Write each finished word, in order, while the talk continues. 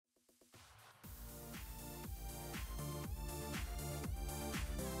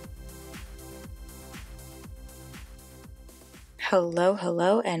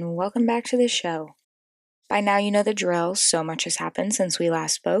Hello, and welcome back to the show. By now, you know the drill. So much has happened since we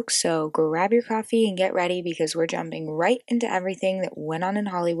last spoke, so grab your coffee and get ready because we're jumping right into everything that went on in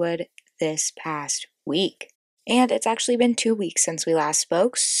Hollywood this past week. And it's actually been 2 weeks since we last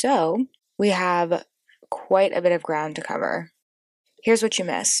spoke, so we have quite a bit of ground to cover. Here's what you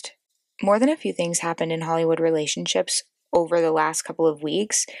missed. More than a few things happened in Hollywood relationships over the last couple of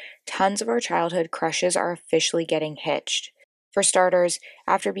weeks. Tons of our childhood crushes are officially getting hitched. For starters,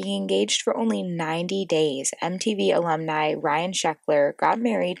 after being engaged for only 90 days, MTV alumni Ryan Sheckler got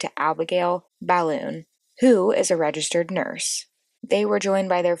married to Abigail Balloon, who is a registered nurse. They were joined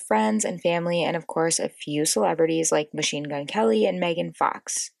by their friends and family and, of course, a few celebrities like Machine Gun Kelly and Megan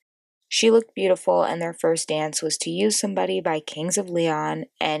Fox. She looked beautiful, and their first dance was To Use Somebody by Kings of Leon,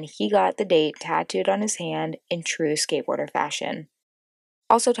 and he got the date tattooed on his hand in true skateboarder fashion.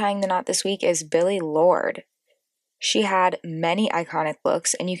 Also tying the knot this week is Billie Lourd. She had many iconic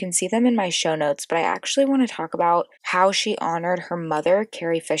looks, and you can see them in my show notes, but I actually want to talk about how she honored her mother,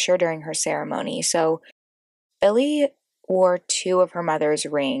 Carrie Fisher, during her ceremony. So, Billie wore 2 of her mother's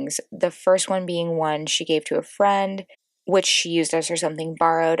rings, the first one being one she gave to a friend, which she used as her something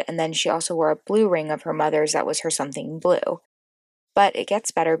borrowed, and then she also wore a blue ring of her mother's that was her something blue. But it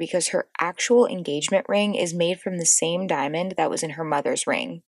gets better because her actual engagement ring is made from the same diamond that was in her mother's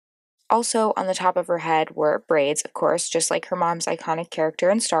ring. Also, on the top of her head were braids, of course, just like her mom's iconic character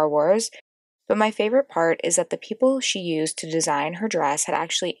in Star Wars. But my favorite part is that the people she used to design her dress had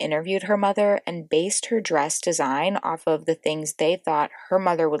actually interviewed her mother and based her dress design off of the things they thought her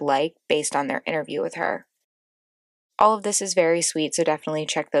mother would like based on their interview with her. All of this is very sweet, so definitely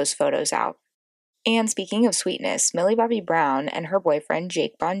check those photos out. And speaking of sweetness, Millie Bobby Brown and her boyfriend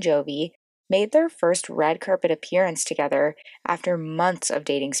Jake Bon Jovi made their first red carpet appearance together after months of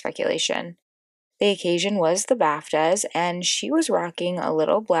dating speculation. The occasion was the BAFTAs, and she was rocking a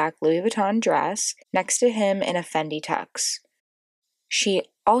little black Louis Vuitton dress next to him in a Fendi tux. She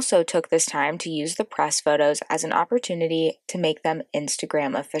also took this time to use the press photos as an opportunity to make them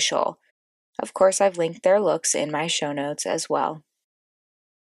Instagram official. Of course, I've linked their looks in my show notes as well.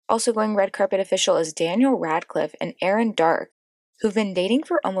 Also going red carpet official is Daniel Radcliff and Aaron Dark, who've been dating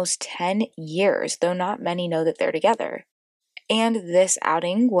for almost 10 years, though not many know that they're together. And this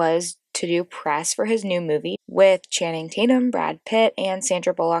outing was to do press for his new movie with Channing Tatum, Brad Pitt, and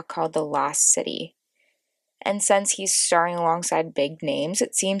Sandra Bullock called The Lost City. And since he's starring alongside big names,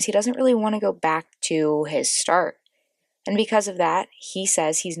 it seems he doesn't really want to go back to his start. And because of that, he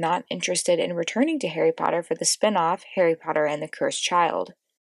says he's not interested in returning to Harry Potter for the spin-off Harry Potter and the Cursed Child.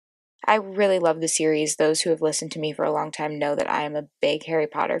 I really love the series. Those who have listened to me for a long time know that I am a big Harry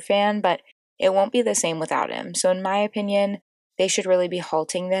Potter fan, but it won't be the same without him. So in my opinion, they should really be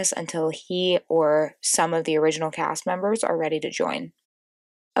halting this until he or some of the original cast members are ready to join.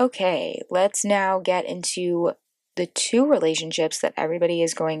 Okay, let's now get into the 2 relationships that everybody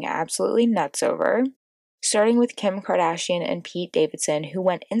is going absolutely nuts over, starting with Kim Kardashian and Pete Davidson, who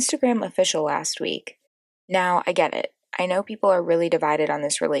went Instagram official last week. Now, I get it. I know people are really divided on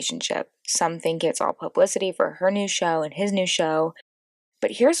this relationship. Some think it's all publicity for her new show and his new show.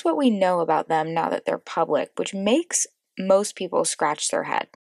 But here's what we know about them now that they're public, which makes most people scratch their head.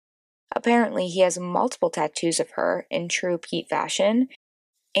 Apparently, he has multiple tattoos of her in true Pete fashion,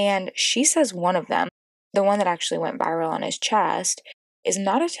 and she says one of them, the one that actually went viral on his chest, is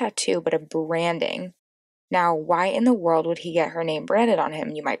not a tattoo but a branding. Now, why in the world would he get her name branded on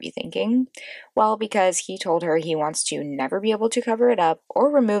him, you might be thinking? Well, because he told her he wants to never be able to cover it up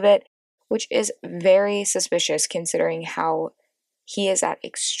or remove it, which is very suspicious considering how he is at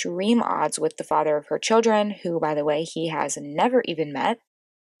extreme odds with the father of her children, who, by the way, he has never even met.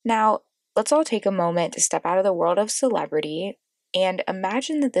 Now, let's all take a moment to step out of the world of celebrity and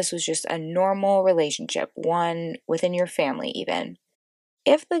imagine that this was just a normal relationship, one within your family even.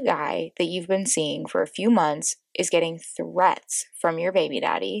 If the guy that you've been seeing for a few months is getting threats from your baby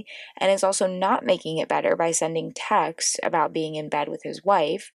daddy and is also not making it better by sending texts about being in bed with his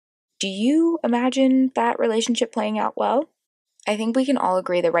wife, do you imagine that relationship playing out well? I think we can all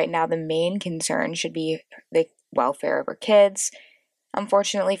agree that right now the main concern should be the welfare of her kids.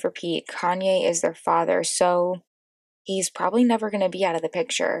 Unfortunately for Pete, Kanye is their father, so he's probably never going to be out of the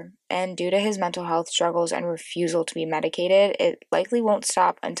picture, and due to his mental health struggles and refusal to be medicated, it likely won't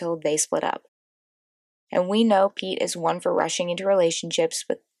stop until they split up. And we know Pete is one for rushing into relationships,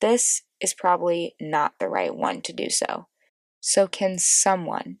 but this is probably not the right one to do so. So can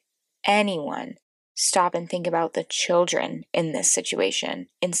someone, anyone, stop and think about the children in this situation,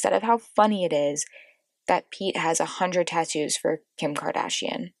 instead of how funny it is that Pete has 100 tattoos for Kim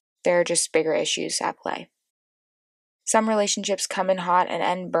Kardashian? There are just bigger issues at play. Some relationships come in hot and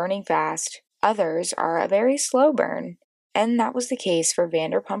end burning fast. Others are a very slow burn. And that was the case for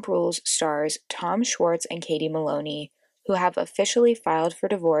Vanderpump Rules stars Tom Schwartz and Katie Maloney, who have officially filed for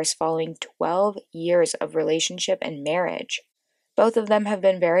divorce following 12 years of relationship and marriage. Both of them have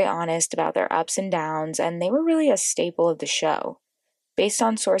been very honest about their ups and downs, and they were really a staple of the show. Based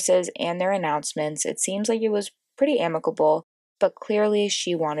on sources and their announcements, it seems like it was pretty amicable, but clearly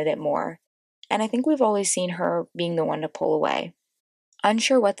she wanted it more. And I think we've always seen her being the one to pull away.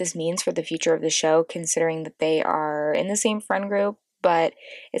 Unsure what this means for the future of the show, considering that they are in the same friend group, but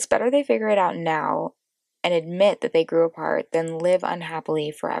it's better they figure it out now and admit that they grew apart than live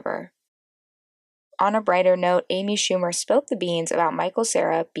unhappily forever. On a brighter note, Amy Schumer spilled the beans about Michael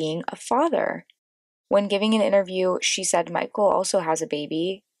Cera being a father. When giving an interview, she said Michael also has a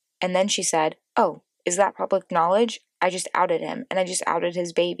baby, and then she said, "Oh, is that public knowledge? I just outed him, and I just outed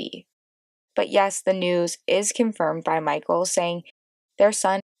his baby." But yes, the news is confirmed by Michael, saying their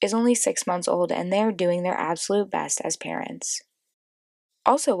son is only 6 months old and they're doing their absolute best as parents.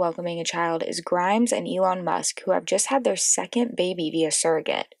 Also welcoming a child is Grimes and Elon Musk, who have just had their second baby via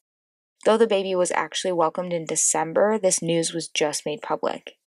surrogate. Though the baby was actually welcomed in December, this news was just made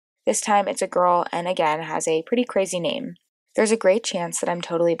public. This time it's a girl and again has a pretty crazy name. There's a great chance that I'm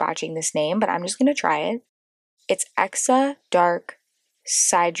totally botching this name, but I'm just going to try it. It's Exa Dark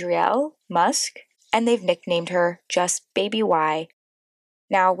Sidriel Musk, and they've nicknamed her just Baby Y.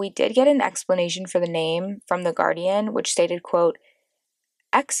 Now, we did get an explanation for the name from The Guardian, which stated, quote,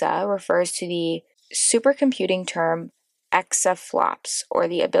 Exa refers to the supercomputing term exaflops, or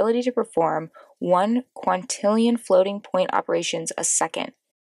the ability to perform 1 quintillion floating point operations a second.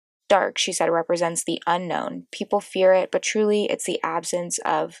 Dark, she said, represents the unknown. People fear it, but truly it's the absence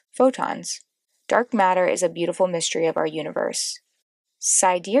of photons. Dark matter is a beautiful mystery of our universe.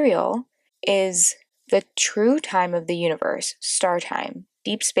 Sidereal is the true time of the universe, star time,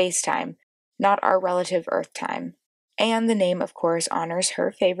 deep space time, not our relative Earth time. And the name, of course, honors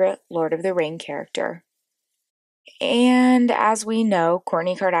her favorite Lord of the Ring character. And as we know,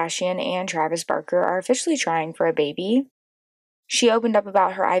 Kourtney Kardashian and Travis Barker are officially trying for a baby. She opened up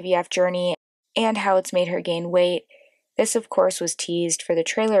about her IVF journey and how it's made her gain weight. This, of course, was teased for the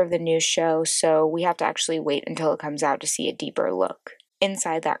trailer of the new show, so we have to actually wait until it comes out to see a deeper look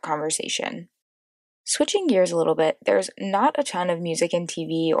inside that conversation. Switching gears a little bit, there's not a ton of music and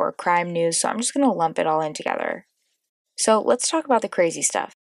TV or crime news, so I'm just going to lump it all in together. So let's talk about the crazy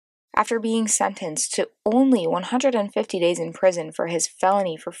stuff. After being sentenced to only 150 days in prison for his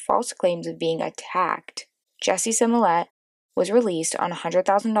felony for false claims of being attacked, Jussie Smollett was released on a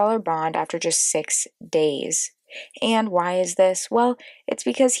 $100,000 bond after just 6 days. And why is this? Well, it's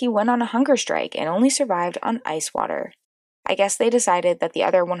because he went on a hunger strike and only survived on ice water. I guess they decided that the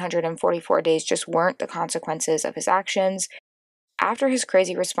other 144 days just weren't the consequences of his actions. After his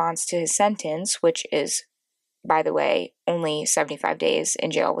crazy response to his sentence, which is, by the way, only 75 days in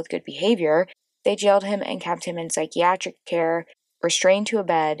jail with good behavior, they jailed him and kept him in psychiatric care, restrained to a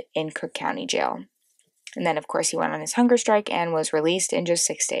bed in Cook County Jail. And then, of course, he went on his hunger strike and was released in just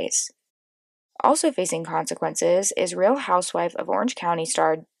 6 days. Also facing consequences is Real Housewife of Orange County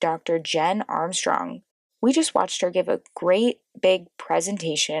star Dr. Jen Armstrong. We just watched her give a great big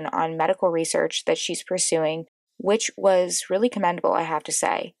presentation on medical research that she's pursuing, which was really commendable, I have to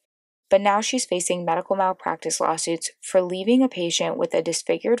say. But now she's facing medical malpractice lawsuits for leaving a patient with a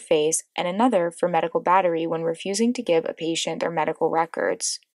disfigured face and another for medical battery when refusing to give a patient their medical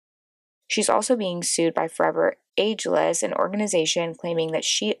records. She's also being sued by Forever Ageless, an organization claiming that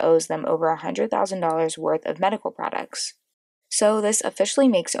she owes them over $100,000 worth of medical products. So this officially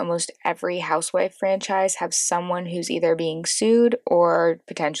makes almost every housewife franchise have someone who's either being sued or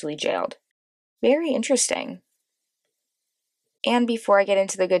potentially jailed. Very interesting. And before I get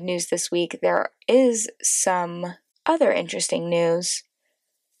into the good news this week, there is some other interesting news.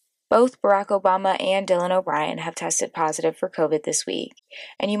 Both Barack Obama and Dylan O'Brien have tested positive for COVID this week.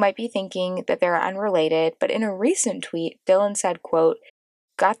 And you might be thinking that they're unrelated, but in a recent tweet, Dylan said, quote,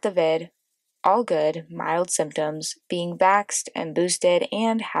 "Got the vid, all good, mild symptoms, being vaxxed and boosted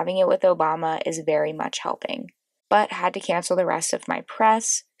and having it with Obama is very much helping. But had to cancel the rest of my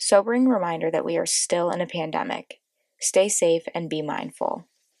press. Sobering reminder that we are still in a pandemic. Stay safe and be mindful."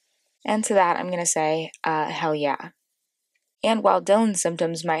 And to that, I'm going to say, hell yeah. And while Dylan's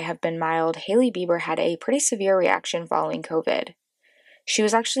symptoms might have been mild, Hailey Bieber had a pretty severe reaction following COVID. She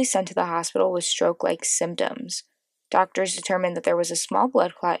was actually sent to the hospital with stroke-like symptoms. Doctors determined that there was a small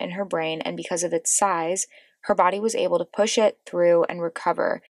blood clot in her brain, and because of its size, her body was able to push it through and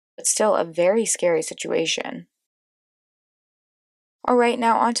recover, but still a very scary situation. Alright,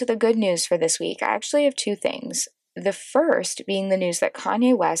 now on to the good news for this week. I actually have 2 things. The first being the news that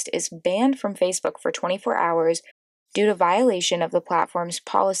Kanye West is banned from Facebook for 24 hours due to violation of the platform's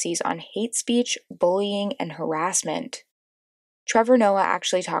policies on hate speech, bullying, and harassment. Trevor Noah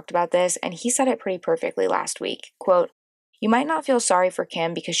actually talked about this, and he said it pretty perfectly last week. Quote, "You might not feel sorry for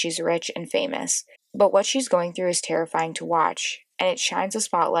Kim because she's rich and famous, but what she's going through is terrifying to watch, and it shines a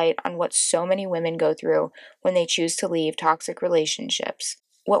spotlight on what so many women go through when they choose to leave toxic relationships.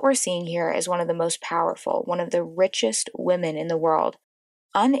 What we're seeing here is one of the most powerful, one of the richest women in the world,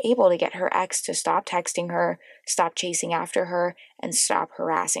 unable to get her ex to stop texting her, stop chasing after her, and stop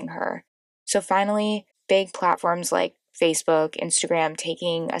harassing her. So finally, big platforms like Facebook, Instagram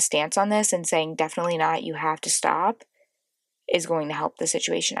taking a stance on this and saying definitely not, you have to stop, is going to help the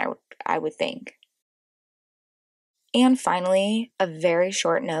situation, I would think." And finally, a very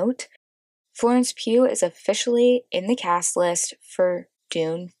short note, Florence Pugh is officially in the cast list for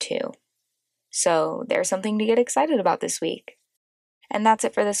Dune 2. So there's something to get excited about this week. And that's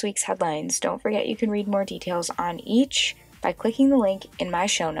it for this week's headlines. Don't forget you can read more details on each by clicking the link in my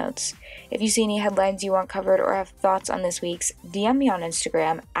show notes. If you see any headlines you want covered or have thoughts on this week's, DM me on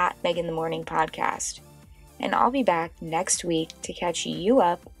Instagram at MeganTheMorningPodcast. And I'll be back next week to catch you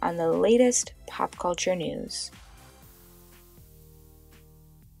up on the latest pop culture news.